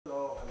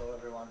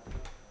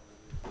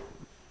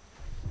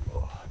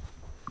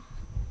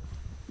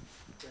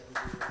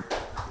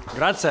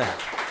Grazie.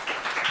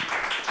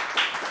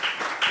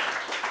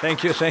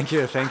 Thank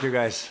you,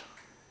 guys.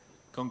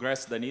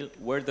 Congrats, Daniil.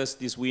 Where does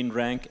this win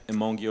rank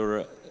among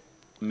your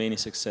many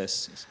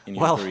successes in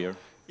your Well, career?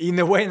 in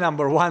a way,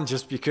 number one,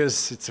 just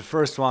because it's the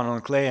first one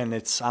on clay and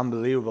it's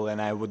unbelievable,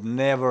 and I would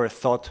never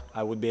thought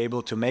I would be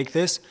able to make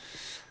this.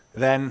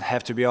 Then,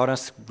 have to be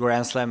honest,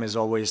 Grand Slam is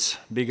always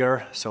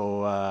bigger.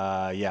 So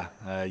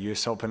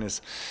US Open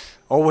is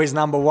always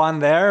number one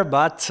there.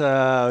 But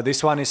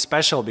this one is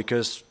special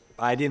because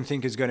I didn't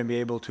think it's going to be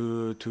able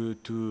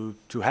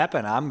to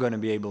happen. I'm going to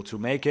be able to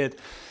make it.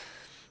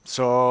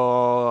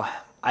 So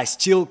I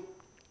still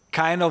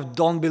kind of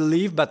don't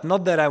believe, but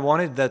not that I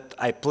wanted, that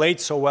I played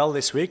so well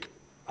this week.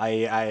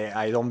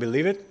 I don't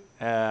believe it.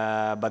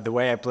 But the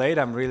way I played,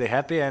 I'm really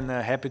happy, and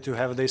happy to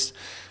have this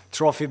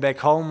trophy back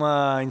home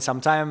in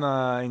some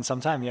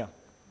time. Yeah.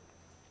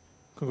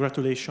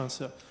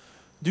 Congratulations.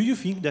 Do you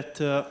think that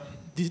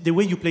the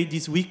way you played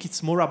this week,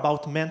 it's more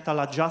about mental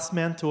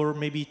adjustment or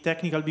maybe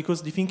technical?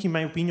 Because the thing, in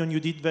my opinion, you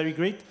did very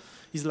great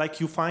is like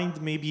you find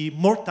maybe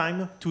more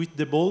time to hit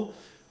the ball,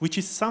 which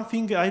is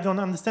something I don't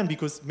understand,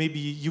 because maybe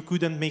you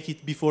couldn't make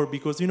it before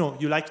because, you know,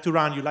 you like to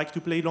run, you like to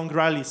play long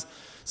rallies.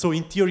 So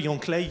in theory, on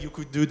clay, you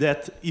could do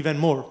that even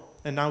more,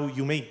 and now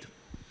you made.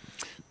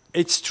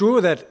 It's true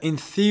that in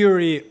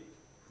theory,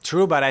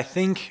 true, but I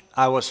think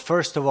I was,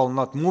 first of all,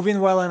 not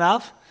moving well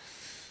enough,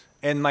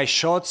 and my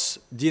shots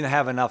didn't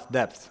have enough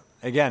depth.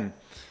 Again,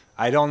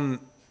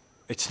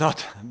 it's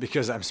not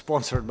because I'm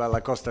sponsored by La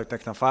Costa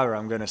Tecnofiber,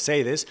 I'm going to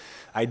say this.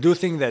 I do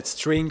think that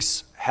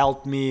strings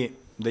helped me,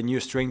 the new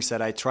strings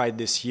that I tried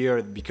this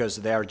year, because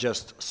they are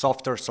just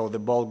softer, so the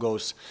ball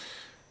goes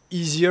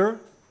easier.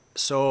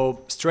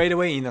 So straight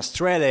away in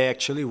Australia,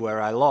 actually, where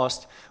I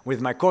lost,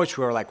 with my coach,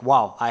 we were like,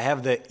 wow, I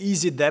have the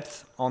easy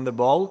depth on the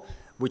ball,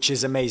 which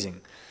is amazing.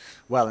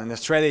 Well, in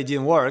Australia, it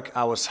didn't work.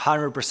 I was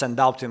 100%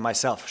 doubting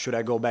myself. Should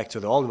I go back to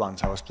the old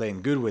ones? I was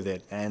playing good with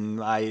it.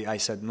 And I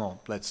said, no,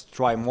 let's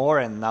try more.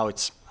 And now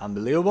it's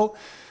unbelievable.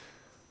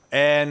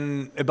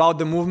 And about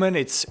the movement,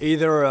 it's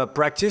either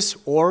practice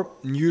or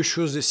new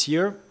shoes this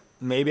year.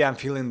 Maybe I'm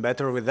feeling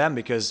better with them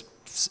because,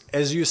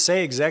 as you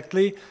say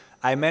exactly,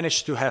 I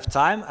managed to have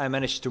time, I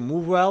managed to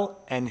move well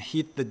and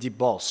hit the deep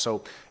balls.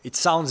 So it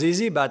sounds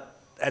easy, but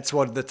that's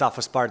what the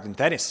toughest part in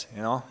tennis,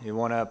 you know? You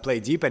want to play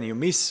deep and you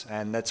miss,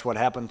 and that's what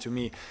happened to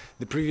me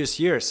the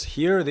previous years.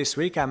 Here, this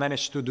week, I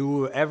managed to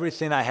do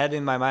everything I had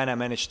in my mind. I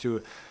managed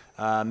to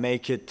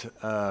make it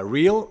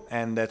real,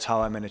 and that's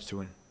how I managed to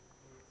win.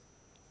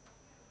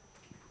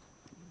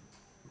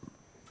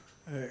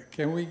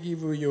 Can we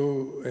give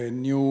you a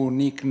new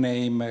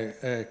nickname,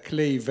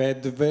 Clay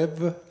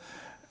Medvedev,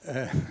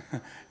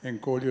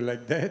 and call you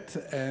like that?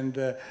 And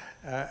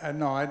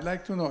no, I'd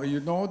like to know, you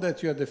know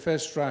that you're the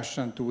first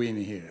Russian to win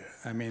here.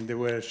 I mean, there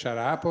were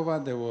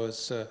Sharapova, there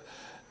was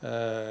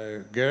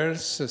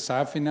girls,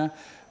 Safina,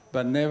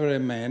 but never a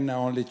man.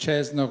 Only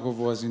Chesnokov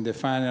was in the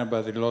final,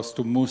 but he lost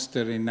to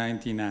Muster in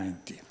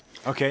 1990.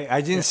 Okay,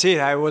 I didn't see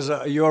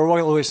it. You are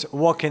always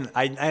walking.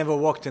 I never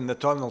walked in the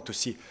tunnel to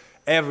see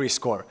every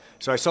score.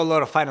 So I saw a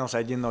lot of finals.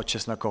 I didn't know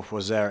Chesnokov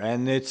was there.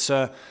 And it's,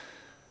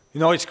 you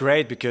know, it's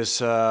great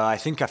because I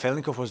think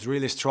Kafelnikov was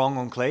really strong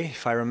on clay,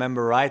 if I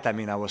remember right. I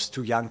mean, I was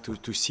too young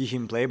to see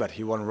him play, but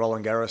he won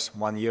Roland Garros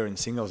 1 year in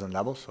singles and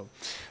doubles. So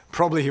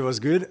probably he was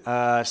good.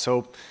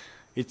 So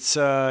it's,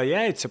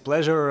 yeah, it's a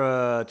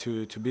pleasure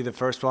to be the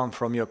first one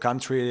from your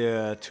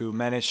country to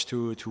manage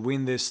to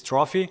win this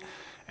trophy.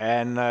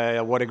 And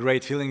what a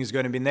great feeling it's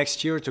going to be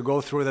next year to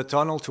go through the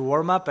tunnel to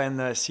warm up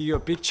and see your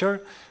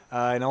picture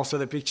and also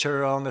the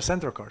picture on the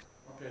center court.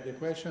 Okay, the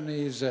question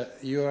is,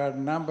 you are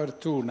number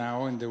 2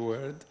 now in the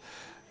world,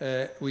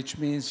 which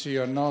means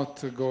you're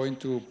not going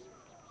to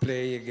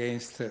play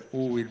against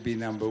who will be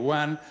number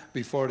 1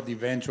 before the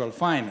eventual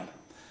final,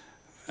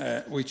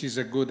 which is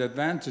a good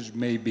advantage,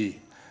 maybe.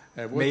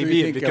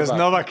 Maybe, because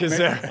Novak is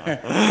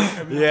there.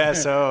 Yeah,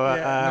 so...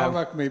 yeah,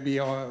 Novak maybe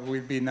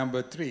will be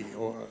number 3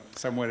 or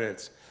somewhere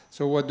else.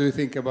 So what do you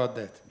think about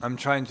that? I'm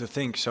trying to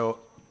think. So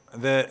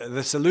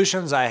the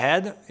solutions I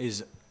had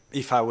is,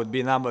 if I would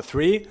be number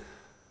 3,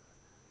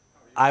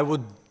 I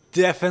would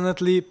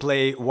definitely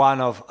play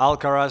one of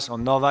Alcaraz or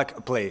Novak.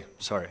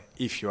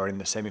 If you are in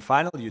the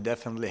semi-final, you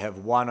definitely have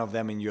one of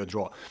them in your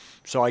draw.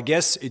 So I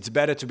guess it's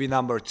better to be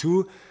number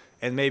 2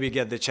 and maybe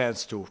get the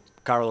chance to...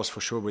 Carlos, for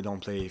sure, we don't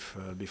play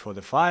before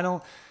the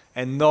final.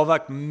 And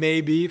Novak,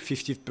 maybe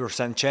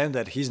 50% chance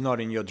that he's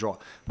not in your draw.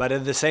 But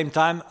at the same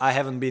time, I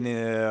haven't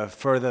been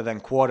further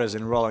than quarters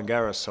in Roland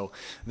Garros. So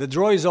the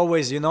draw is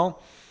always, you know,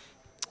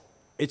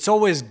 it's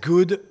always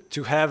good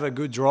to have a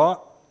good draw,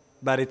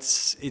 but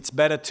it's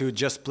better to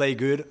just play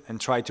good and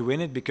try to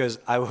win it, because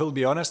I will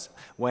be honest,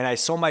 when I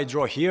saw my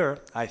draw here,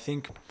 I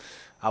think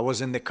I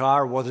was in the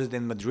car, was it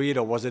in Madrid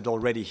or was it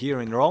already here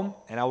in Rome?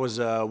 And I was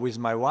with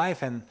my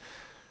wife and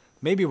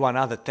maybe one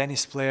other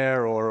tennis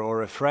player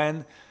or a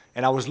friend,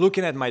 and I was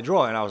looking at my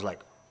draw and I was like,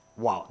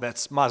 wow,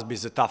 that must be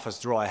the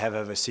toughest draw I have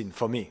ever seen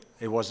for me.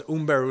 It was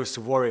Umber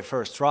Rusuvori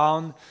first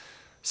round,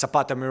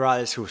 Zapata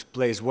Miralles, who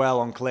plays well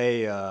on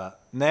clay,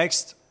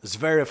 next,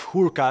 Zverev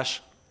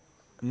Hurkacz,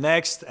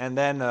 next, and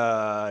then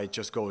it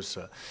just goes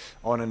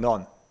on and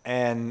on.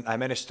 And I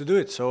managed to do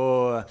it.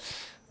 So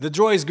the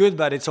draw is good,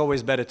 but it's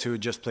always better to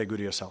just play good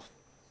yourself.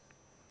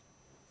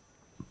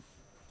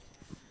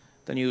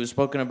 Then you've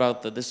spoken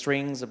about the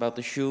strings, about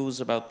the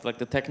shoes, about like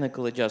the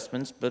technical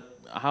adjustments, but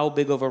how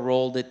big of a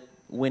role did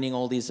winning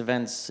all these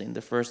events in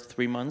the first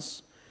 3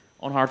 months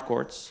on hard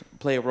courts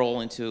play a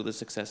role into the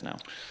success now?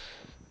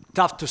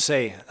 Tough to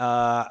say.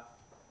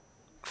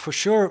 For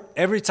sure,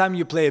 every time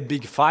you play a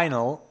big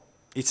final,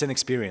 it's an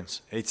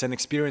experience. It's an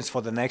experience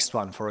for the next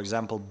one. For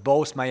example,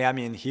 both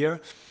Miami and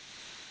here,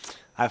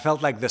 I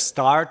felt like the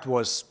start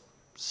was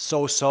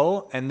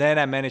so-so, and then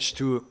I managed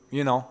to,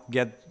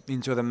 get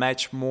into the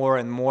match more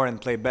and more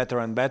and play better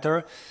and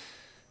better.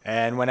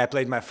 And when I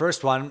played my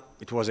first one,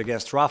 it was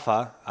against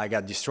Rafa, I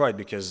got destroyed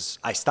because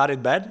I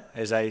started bad,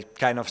 as I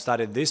kind of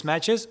started these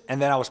matches,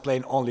 and then I was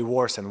playing only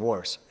worse and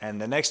worse.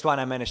 And the next one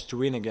I managed to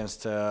win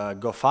against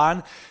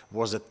Goffin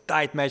was a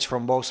tight match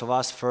from both of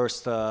us.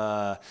 First,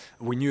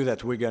 we knew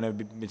that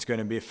it's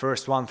gonna be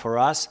first one for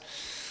us.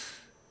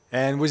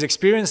 And with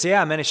experience,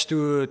 I managed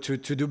to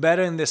do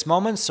better in this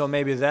moment, so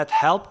maybe that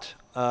helped.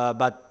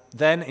 But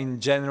then in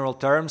general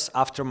terms,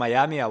 after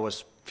Miami, I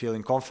was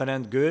feeling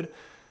confident, good.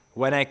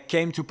 When I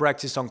came to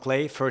practice on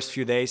clay, first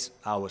few days,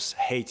 I was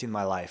hating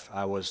my life.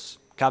 I was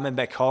coming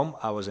back home,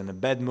 I was in a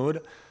bad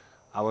mood.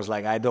 I was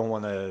like, I don't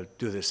want to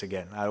do this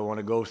again. I don't want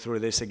to go through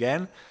this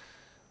again.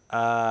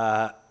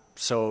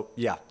 So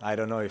yeah, I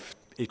don't know if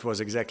it was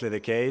exactly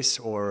the case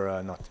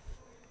or not.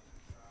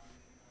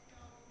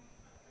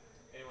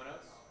 Anyone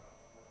else?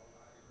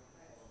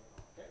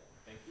 Okay,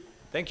 thank you.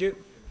 Thank you.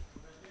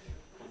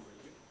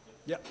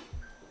 Yeah.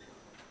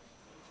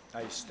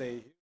 I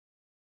stay.